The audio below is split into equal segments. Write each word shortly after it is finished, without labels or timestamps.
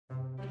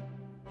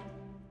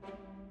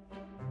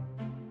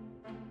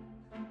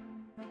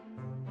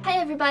Hi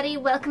everybody,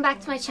 welcome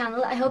back to my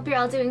channel. I hope you're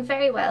all doing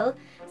very well.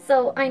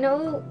 So I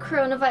know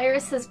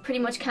coronavirus has pretty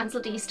much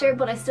cancelled Easter,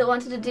 but I still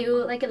wanted to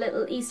do like a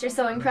little Easter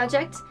sewing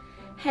project.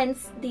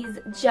 Hence these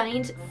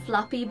giant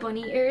floppy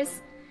bunny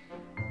ears.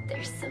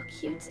 They're so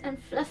cute and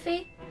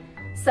fluffy.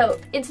 So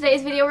in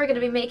today's video we're going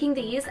to be making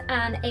these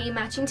and a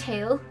matching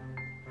tail.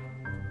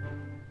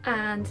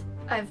 And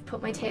I've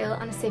put my tail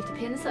on a safety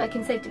pin so I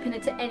can safety pin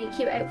it to any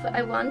cute outfit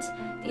I want.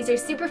 These are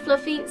super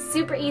fluffy,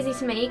 super easy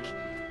to make.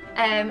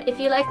 If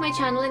you like my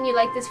channel and you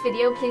like this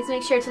video, please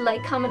make sure to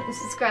like, comment and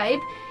subscribe.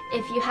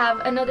 If you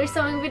have another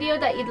sewing video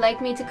that you'd like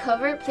me to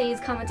cover, please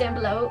comment down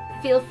below.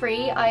 Feel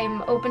free,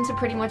 I'm open to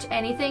pretty much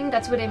anything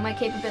that's within my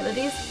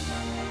capabilities.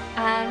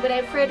 And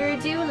without further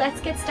ado, let's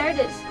get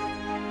started.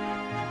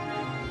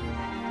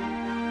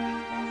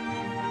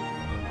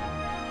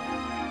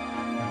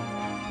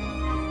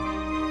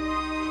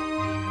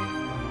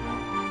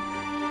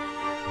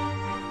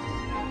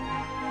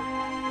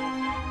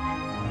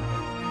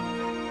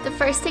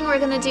 The first thing we're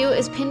going to do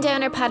is pin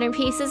down our pattern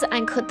pieces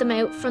and cut them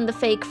out from the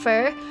fake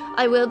fur.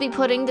 I will be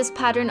putting this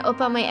pattern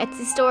up on my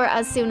Etsy store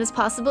as soon as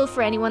possible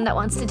for anyone that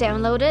wants to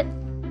download it.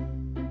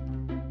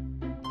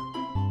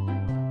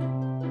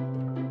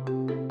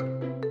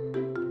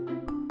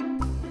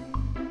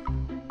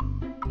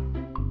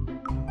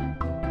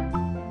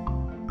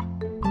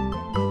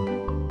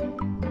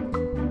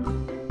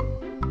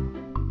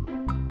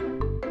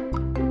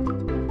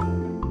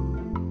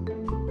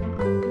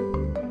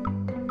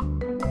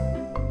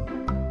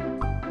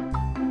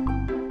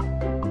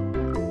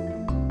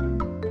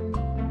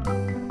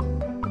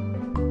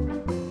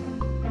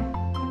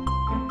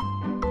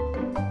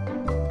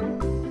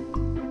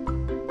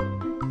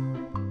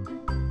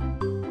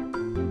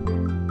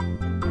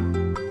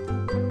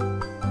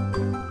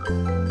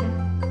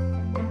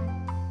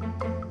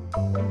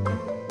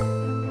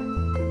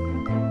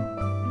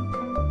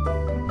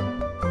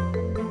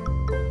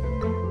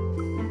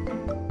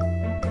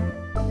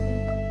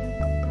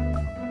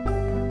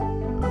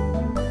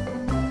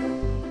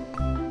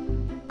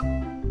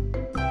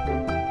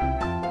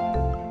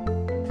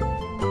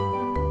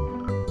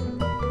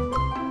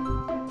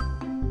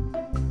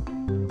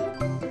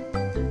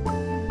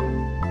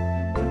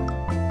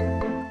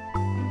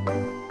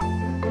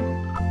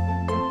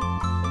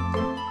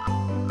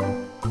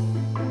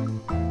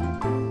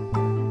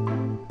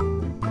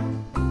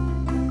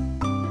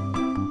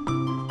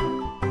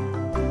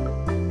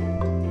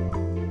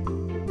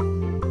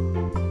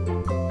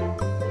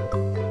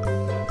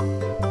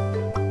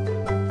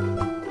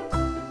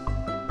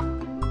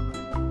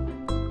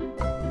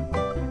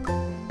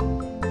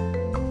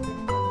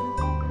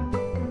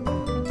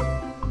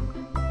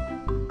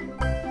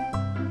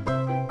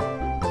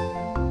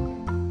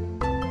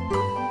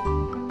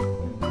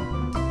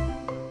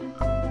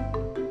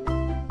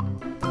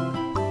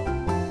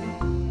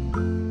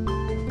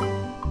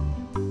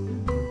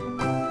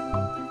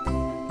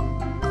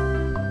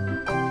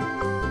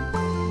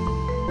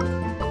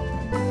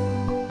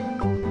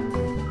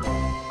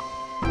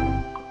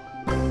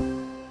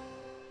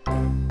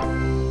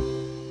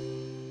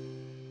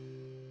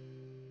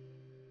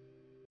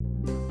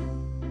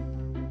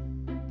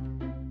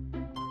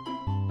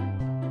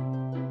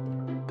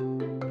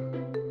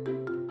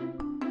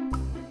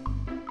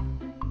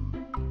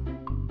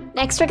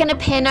 Next we're going to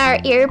pin our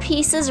ear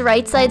pieces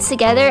right sides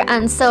together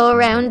and sew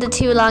around the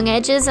two long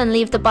edges and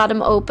leave the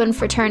bottom open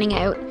for turning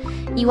out.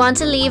 You want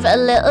to leave a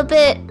little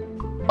bit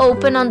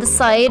open on the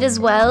side as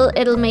well,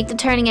 it'll make the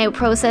turning out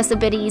process a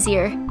bit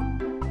easier.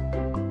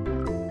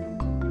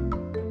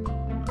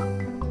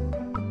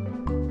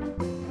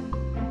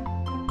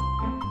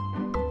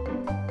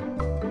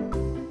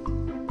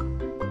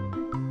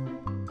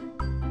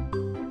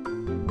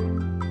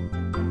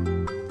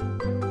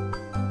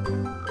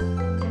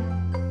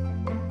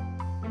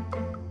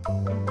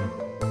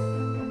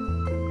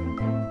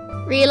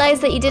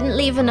 Realize that you didn't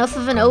leave enough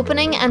of an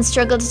opening and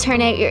struggle to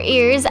turn out your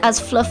ears as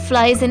fluff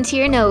flies into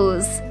your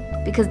nose,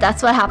 because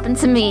that's what happened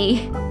to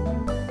me.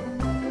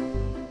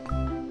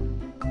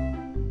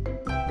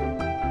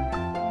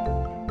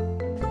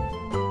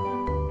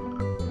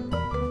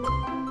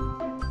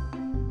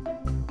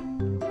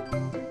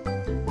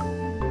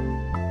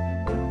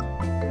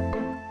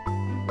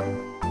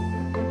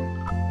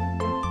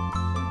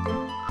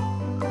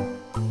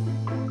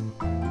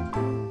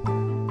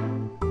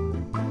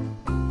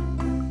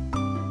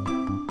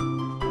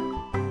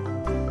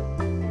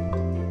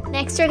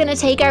 Next we're going to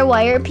take our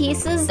wire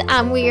pieces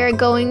and we are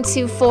going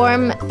to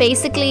form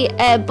basically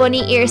a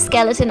bunny ear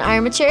skeleton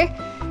armature,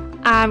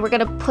 and we're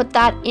going to put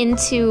that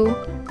into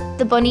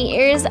the bunny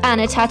ears and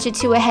attach it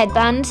to a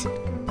headband.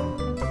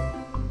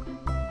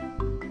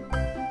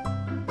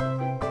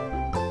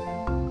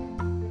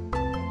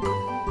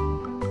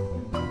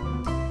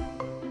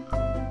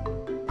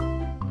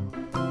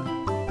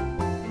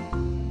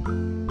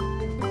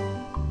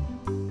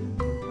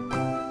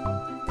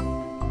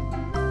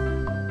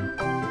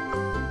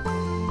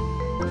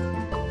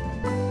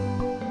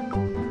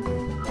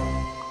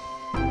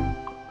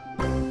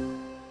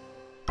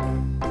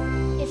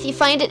 If you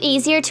find it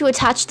easier to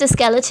attach the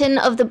skeleton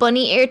of the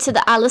bunny ear to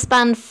the Alice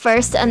band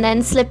first and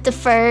then slip the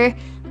fur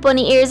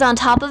bunny ears on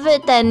top of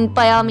it, then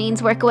by all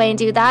means work away and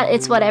do that.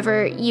 It's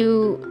whatever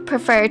you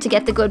prefer to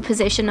get the good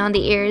position on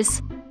the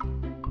ears.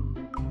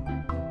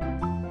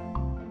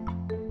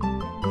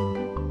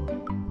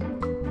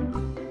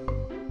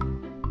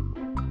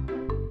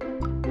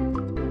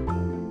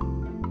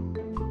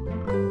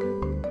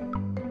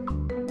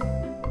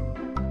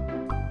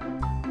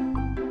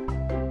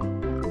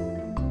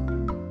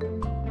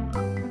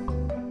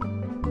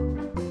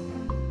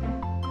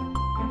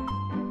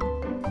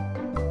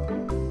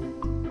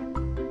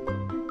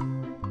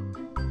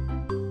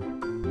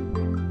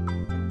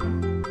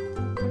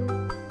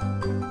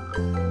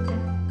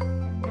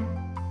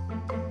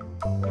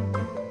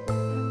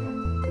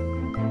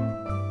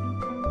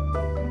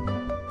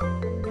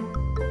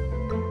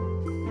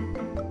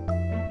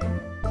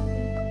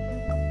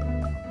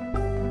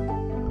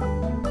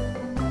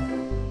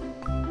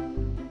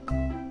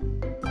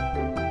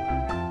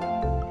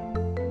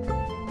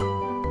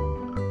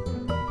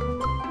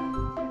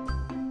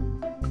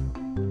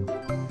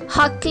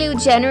 Hot glue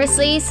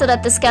generously so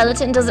that the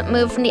skeleton doesn't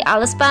move from the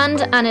Alice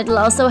band, and it'll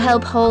also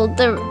help hold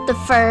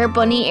the fur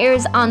bunny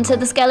ears onto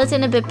the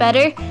skeleton a bit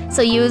better.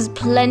 So use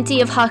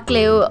plenty of hot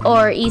glue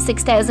or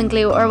E6000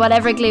 glue or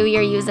whatever glue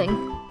you're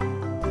using.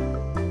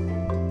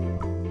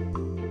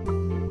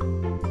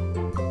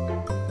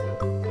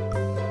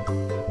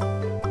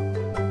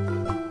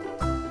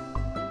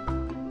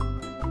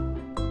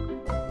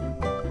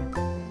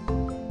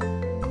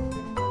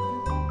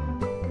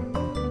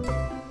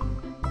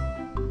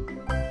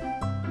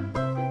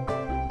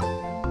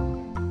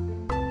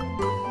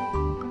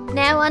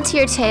 Now onto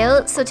your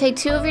tail. So take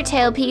 2 of your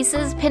tail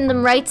pieces, pin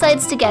them right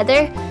sides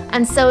together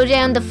and sew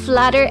down the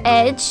flatter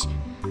edge,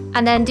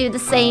 and then do the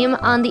same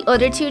on the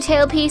other 2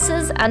 tail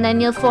pieces, and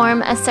then you'll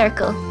form a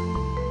circle.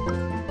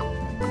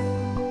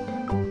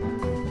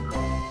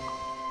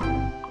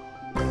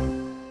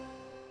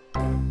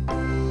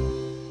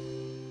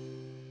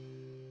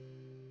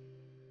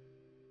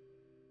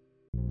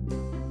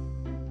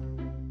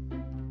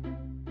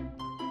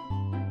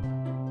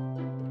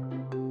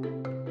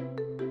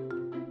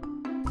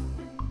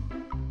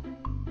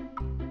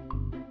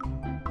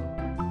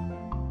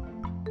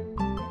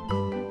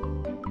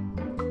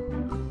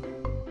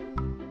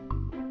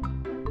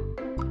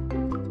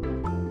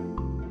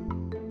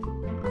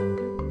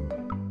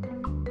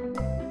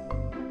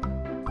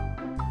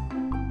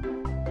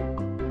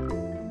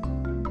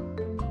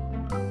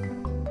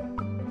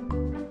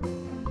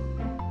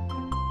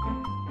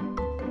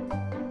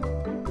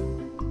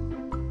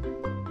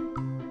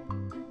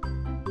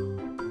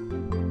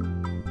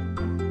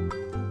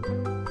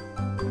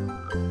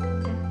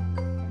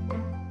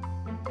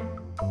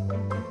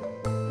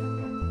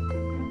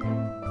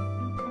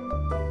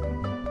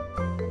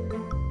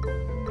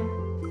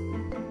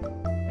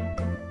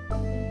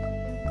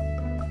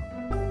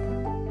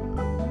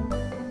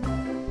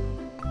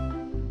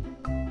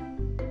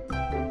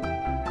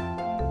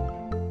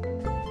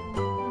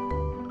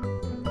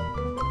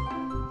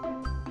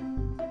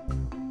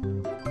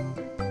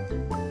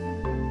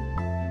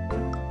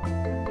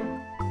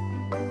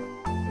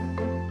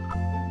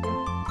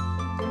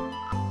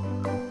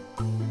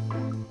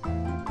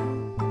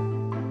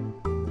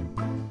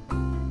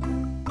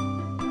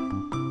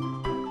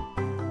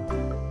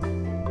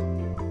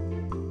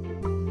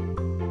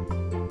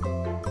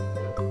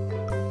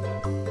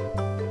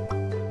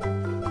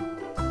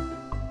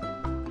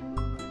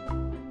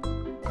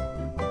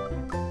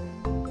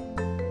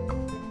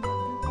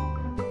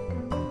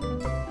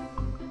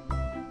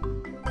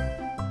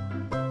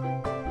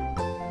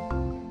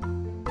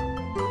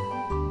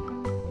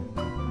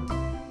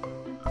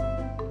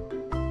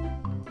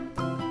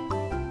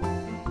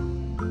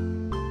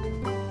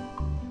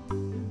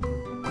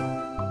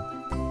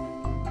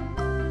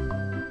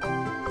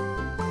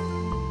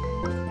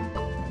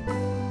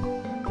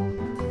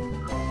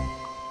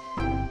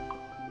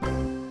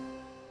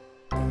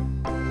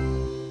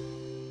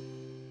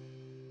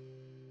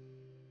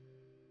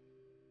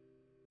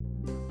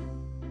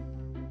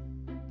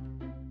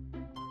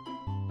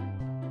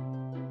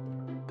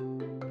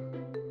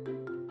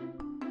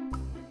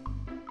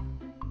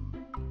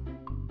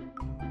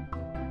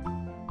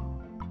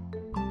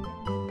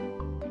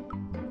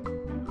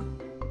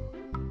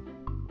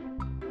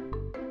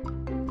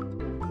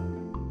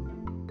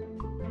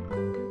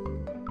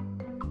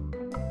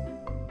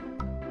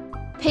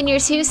 Pin your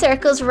 2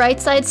 circles right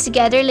sides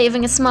together,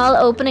 leaving a small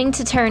opening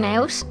to turn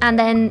out, and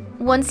then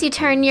once you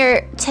turn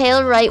your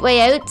tail right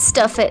way out,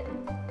 stuff it.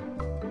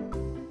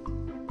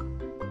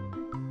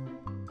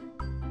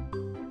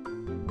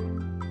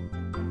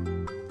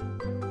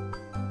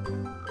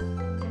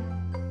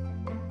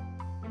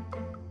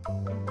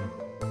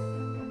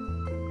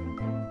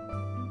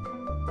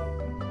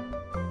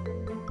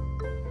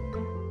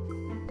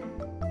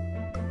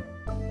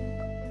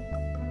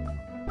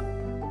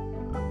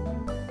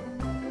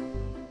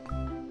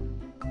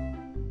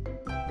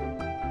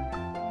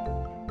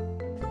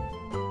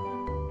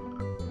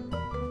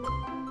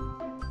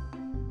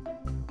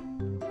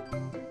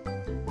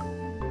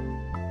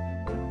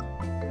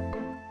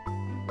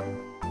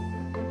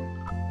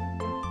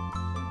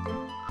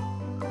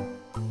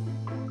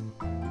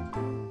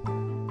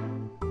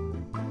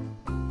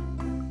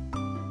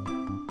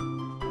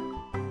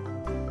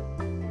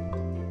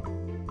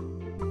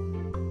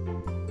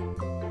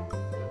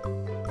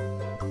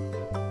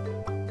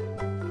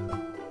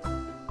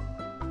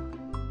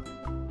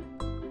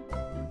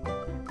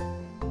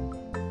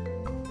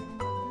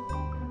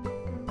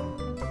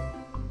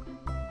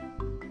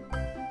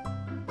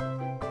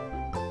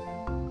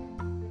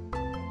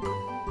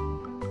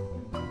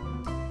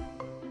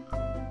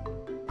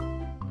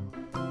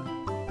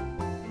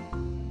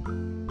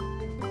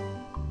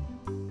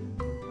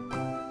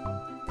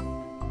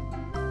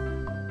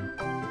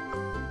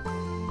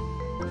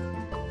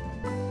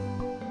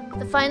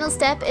 final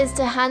step is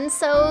to hand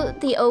sew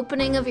the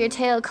opening of your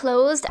tail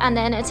closed and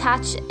then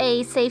attach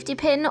a safety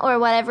pin or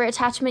whatever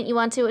attachment you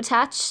want to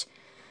attach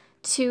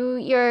to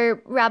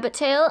your rabbit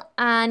tail,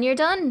 and you're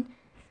done.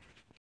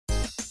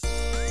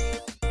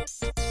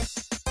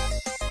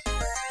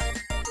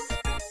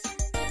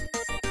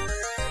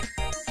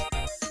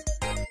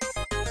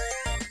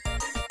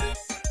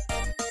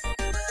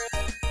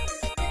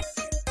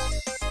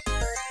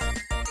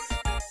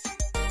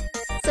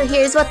 So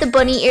here's what the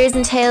bunny ears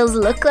and tails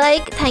look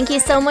like. Thank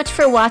you so much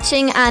for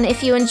watching, and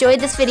if you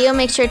enjoyed this video,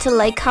 make sure to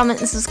like,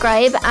 comment and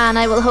subscribe, and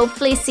I will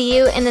hopefully see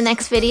you in the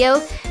next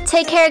video.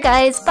 Take care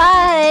guys,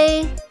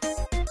 bye!